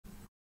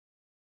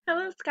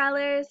Hello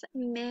scholars,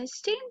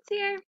 Miss James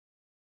here.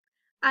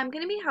 I'm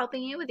going to be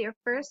helping you with your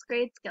first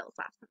grade skills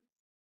lesson.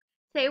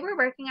 Today we're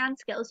working on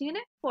Skills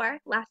Unit 4,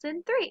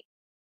 Lesson 3.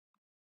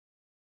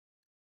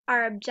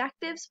 Our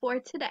objectives for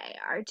today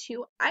are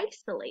to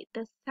isolate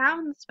the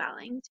sound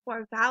spellings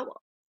for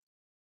vowels.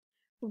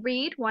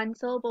 Read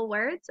one-syllable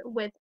words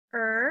with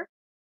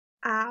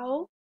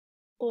ow,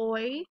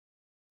 oi,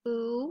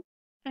 oo,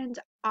 and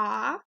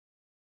ah.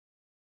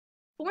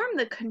 Form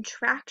the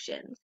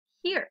contractions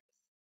here's,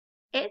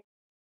 its,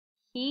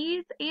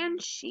 he's,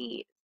 and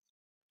she's,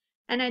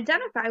 and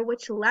identify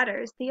which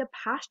letters the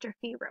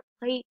apostrophe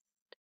replaced.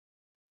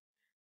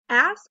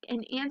 Ask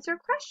and answer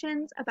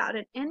questions about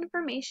an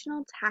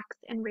informational text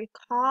and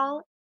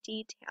recall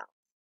details.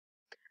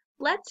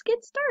 Let's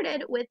get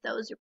started with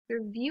those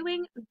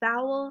reviewing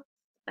vowel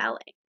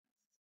spellings.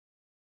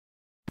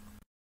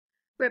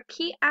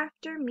 Repeat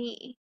after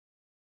me.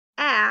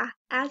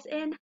 As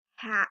in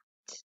hat.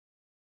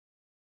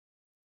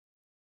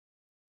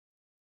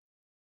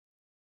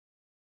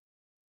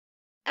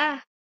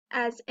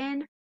 As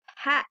in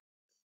pet.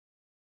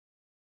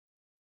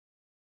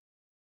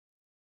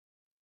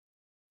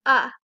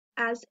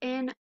 As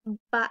in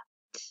but.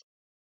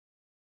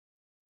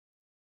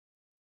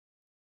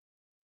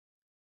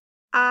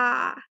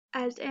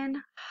 As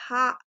in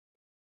hot.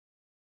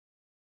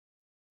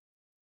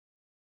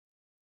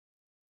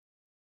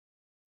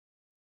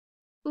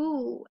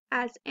 Ooh,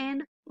 as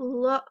in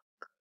look.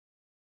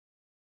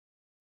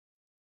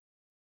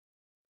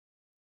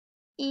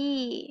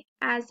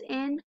 As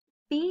in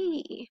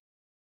bee.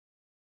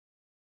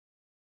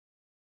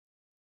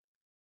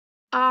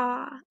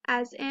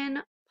 As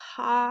in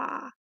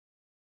paw.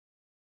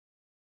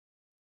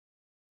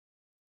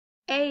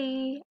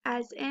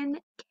 As in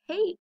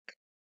cake.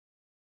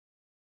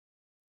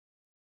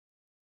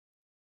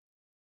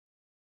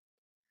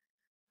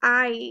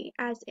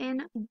 As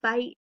in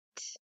bite.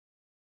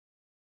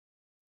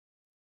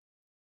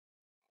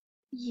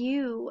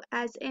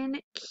 As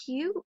in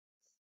cute.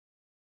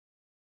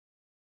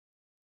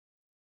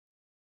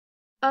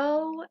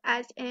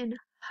 As in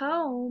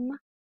home.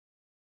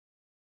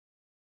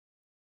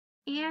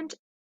 And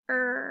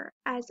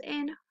as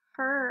in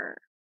her.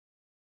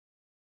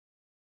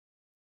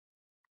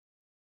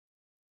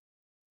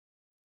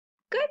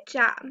 Good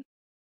job!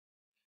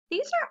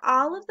 These are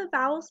all of the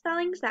vowel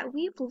spellings that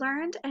we've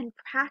learned and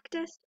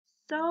practiced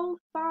so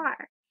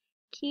far.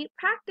 Keep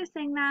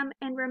practicing them,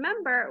 and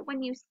remember,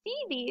 when you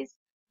see these,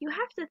 you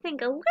have to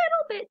think a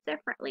little bit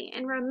differently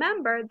and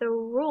remember the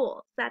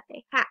rules that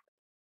they have.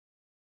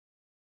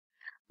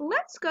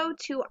 Let's go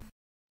to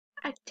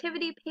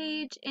activity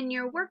page in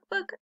your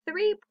workbook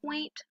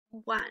 3.1,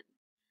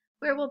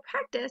 where we'll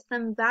practice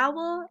some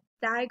vowel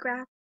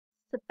digraph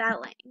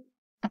spelling.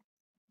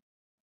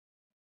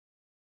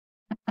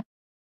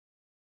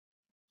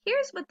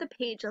 Here's what the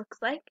page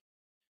looks like.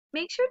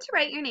 Make sure to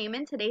write your name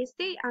and today's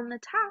date on the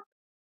top.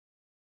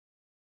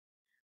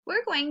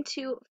 We're going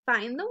to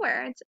find the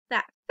words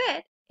that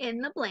fit in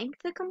the blank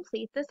to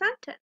complete the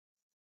sentence.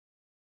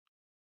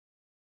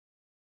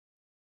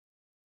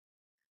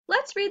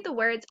 Let's read the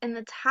words in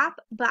the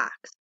top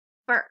box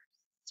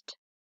first.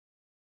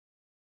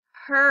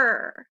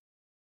 Her,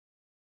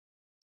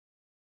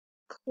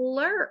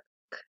 clerk,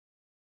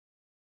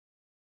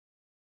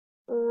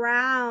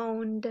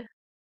 round,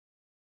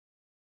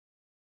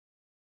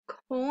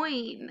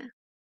 coin,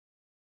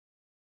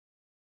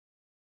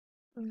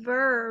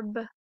 verb,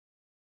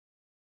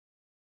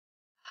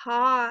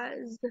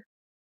 pause,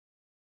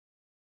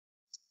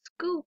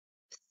 scoops,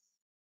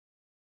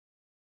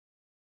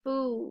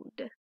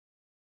 food.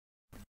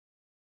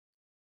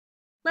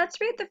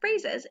 Let's read the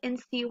phrases and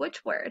see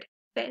which word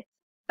fits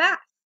best.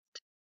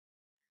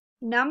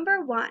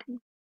 Number 1,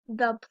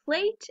 the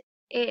plate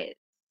is.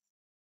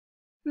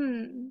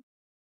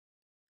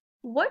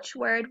 Which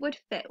word would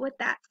fit with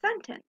that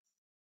sentence?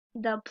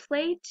 The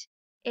plate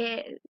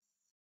is.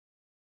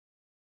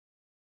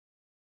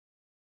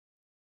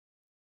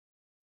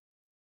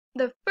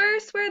 The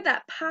first word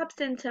that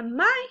pops into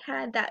my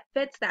head that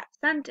fits that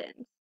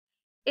sentence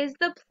is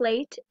the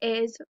plate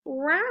is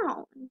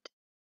round.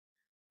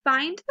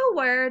 Find the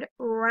word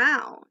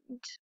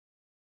round.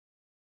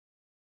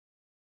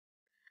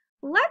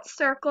 Let's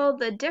circle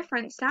the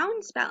different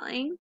sound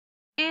spelling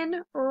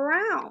in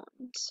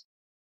round.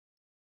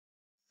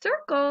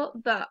 Circle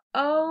the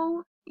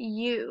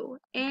O-U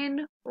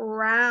in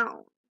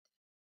round.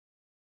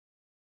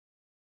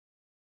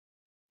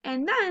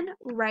 And then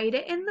write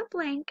it in the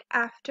blank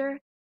after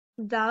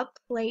the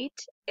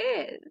plate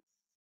is.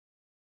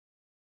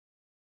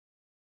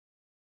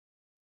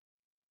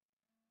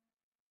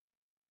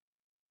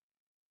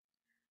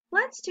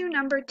 Let's do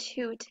number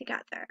 2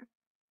 together.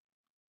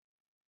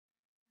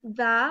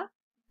 The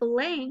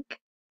blank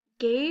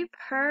gave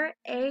her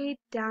a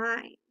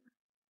dime.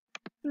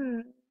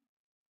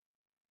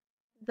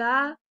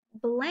 The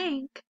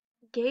blank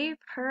gave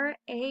her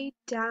a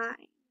dime.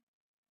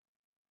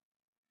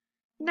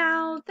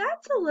 Now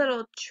that's a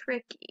little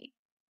tricky.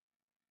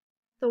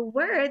 The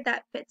word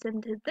that fits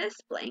into this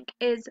blank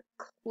is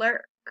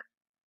clerk.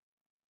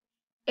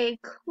 A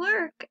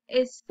clerk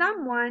is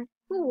someone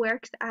who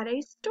works at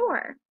a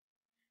store.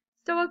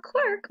 So a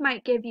clerk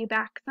might give you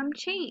back some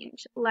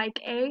change, like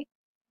a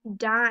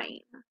dime.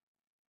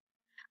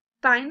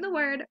 Find the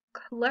word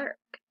clerk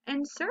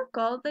and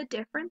circle the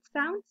different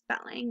sound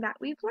spelling that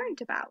we've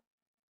learned about.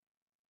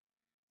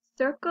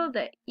 Circle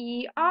the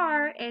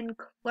ER in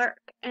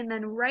clerk and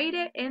then write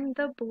it in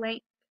the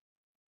blank.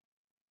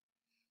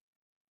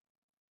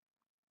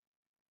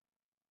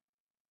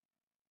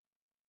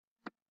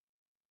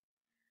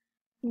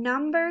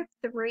 Number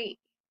 3.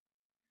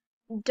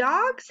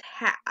 Dogs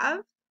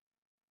have,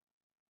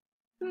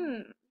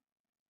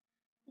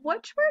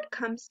 which word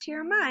comes to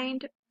your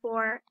mind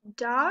for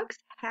dogs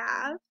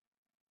have?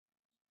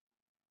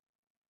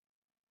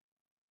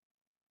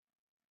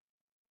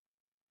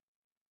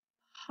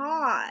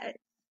 Paws.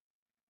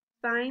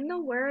 Find the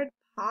word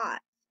paws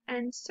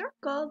and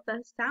circle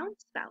the sound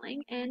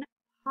spelling in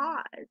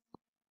paws.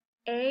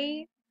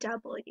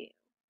 A-W.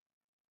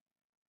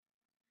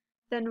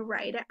 Then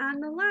write it on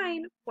the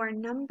line for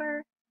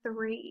number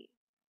 3.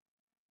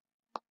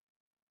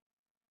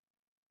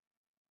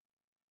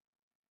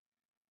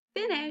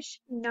 Finish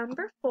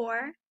number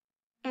 4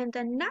 and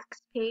the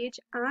next page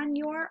on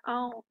your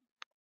own.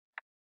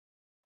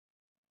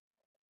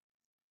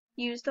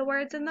 Use the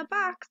words in the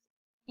box.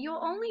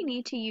 You'll only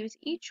need to use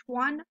each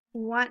one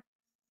once.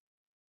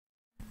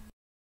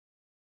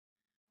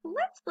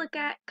 Let's look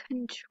at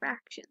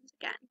contractions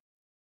again.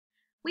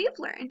 We've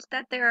learned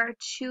that there are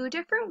 2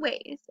 different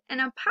ways an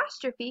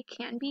apostrophe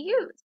can be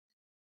used.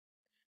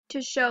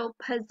 To show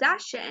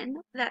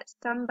possession, that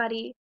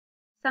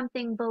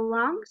something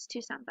belongs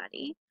to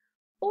somebody,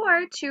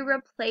 or to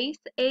replace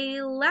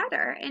a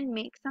letter and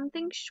make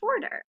something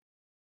shorter.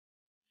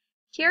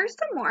 Here's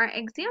some more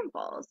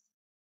examples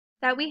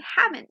that we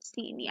haven't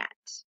seen yet.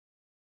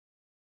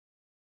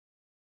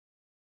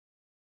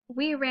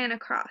 We ran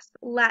across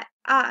let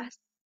us,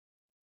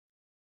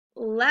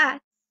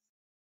 let's,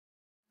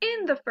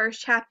 in the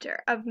first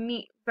chapter of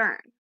Meet Vern.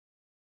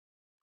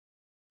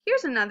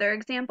 Here's another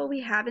example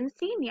we haven't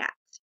seen yet.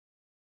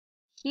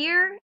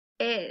 Here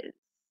is,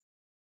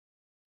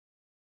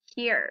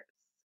 here's.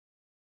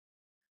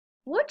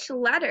 Which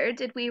letter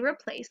did we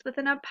replace with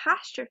an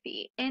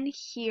apostrophe in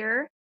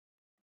here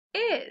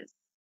is?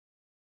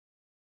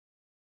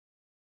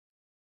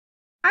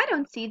 I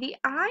don't see the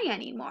I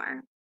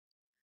anymore.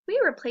 We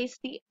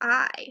replaced the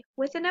I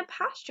with an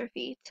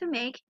apostrophe to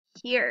make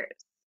here's.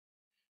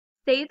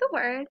 Say the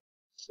word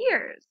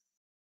here's.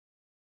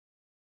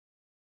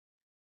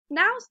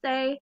 Now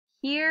say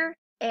here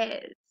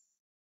is.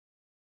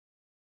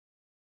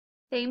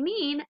 They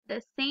mean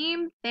the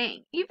same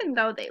thing, even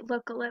though they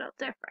look a little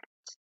different.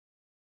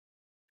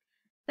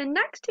 The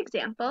next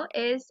example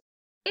is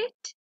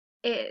it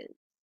is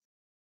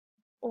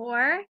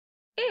or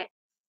it.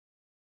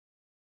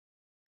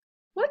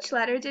 Which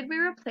letter did we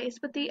replace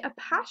with the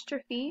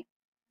apostrophe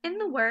in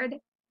the word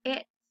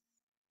it?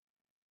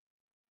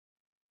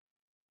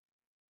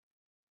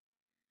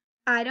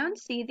 I don't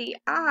see the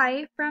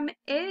I from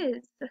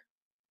is.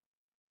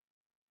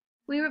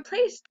 We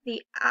replaced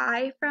the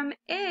I from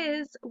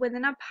is with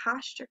an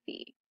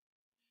apostrophe.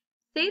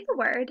 Say the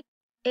word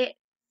it.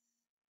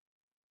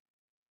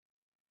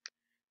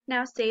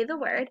 Now say the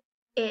word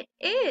it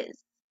is.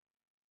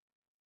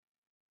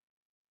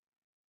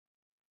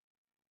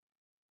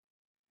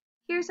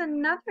 Here's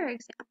another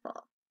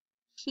example.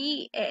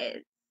 He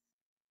is.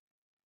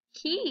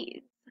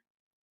 He's.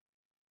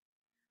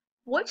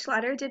 Which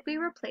letter did we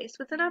replace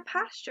with an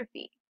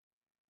apostrophe?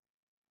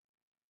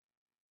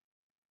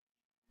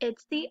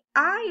 It's the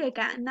I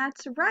again,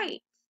 that's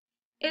right.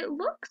 It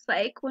looks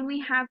like when we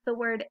have the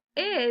word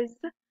is,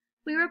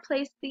 we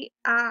replace the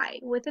I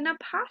with an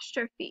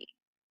apostrophe.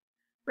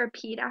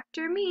 Repeat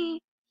after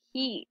me,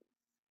 he.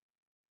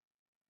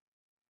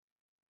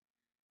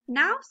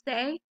 Now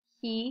say,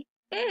 he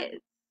is.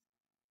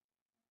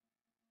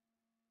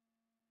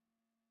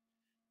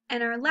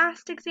 And our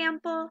last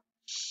example,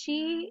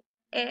 she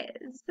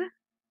is.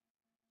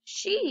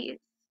 She's.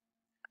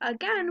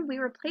 Again, we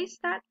replace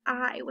that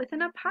I with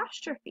an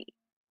apostrophe.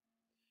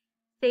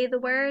 Say the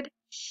word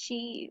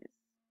she's.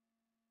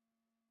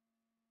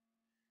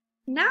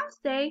 Now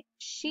say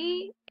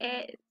she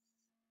is.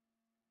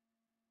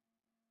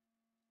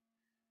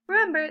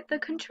 Remember, the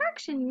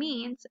contraction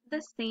means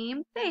the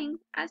same thing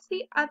as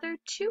the other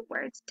 2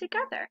 words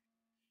together.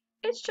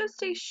 It's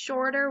just a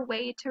shorter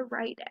way to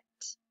write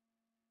it.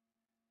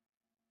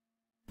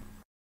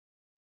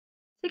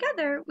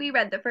 Together, we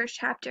read the first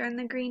chapter in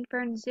the Green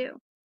Fern Zoo.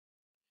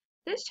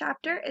 This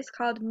chapter is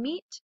called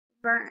Meet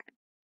Vern.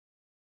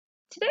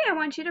 Today I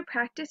want you to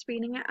practice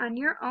reading it on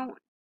your own.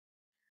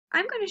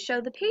 I'm going to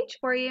show the page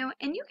for you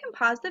and you can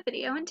pause the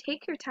video and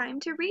take your time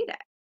to read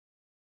it.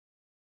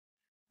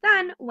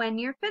 Then, when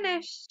you're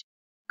finished,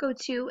 go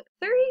to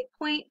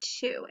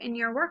 30.2 in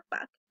your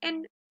workbook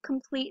and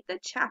complete the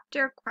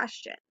chapter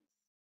questions.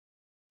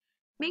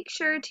 Make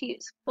sure to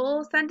use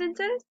full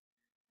sentences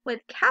with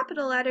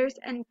capital letters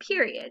and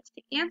periods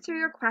to answer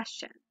your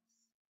questions.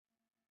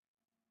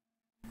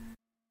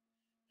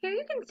 Here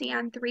you can see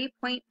on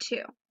 3.2.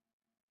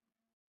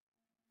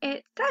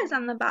 It says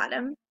on the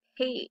bottom,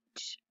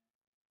 page.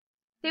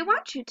 They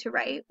want you to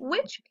write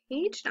which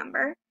page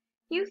number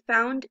you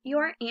found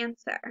your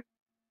answer.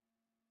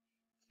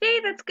 Today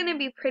that's going to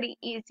be pretty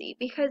easy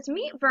because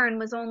Meet Vern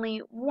was only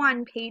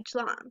 1 page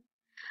long.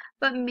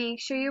 But make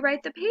sure you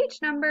write the page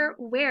number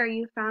where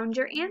you found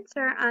your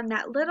answer on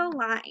that little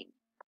line.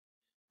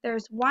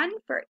 There's one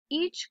for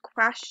each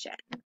question.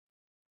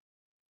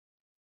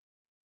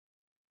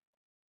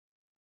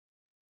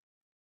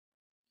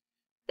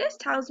 This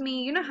tells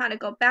me you know how to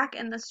go back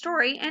in the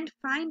story and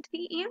find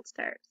the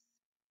answers.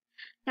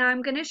 Now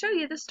I'm going to show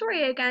you the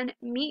story again,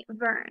 Meet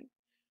Vern.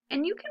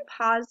 And you can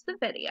pause the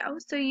video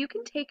so you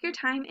can take your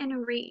time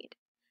and read.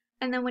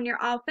 And then when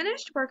you're all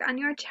finished, work on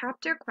your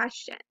chapter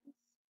questions.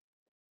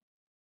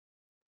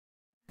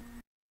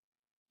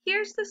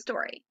 Here's the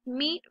story,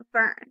 Meet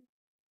Vern.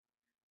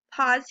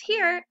 Pause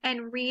here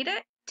and read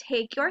it,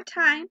 take your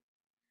time,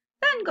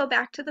 then go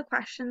back to the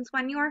questions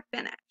when you're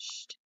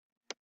finished.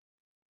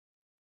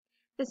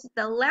 This is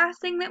the last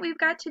thing that we've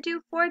got to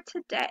do for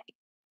today.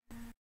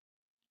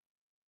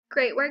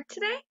 Great work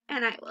today,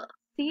 and I will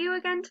see you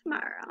again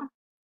tomorrow.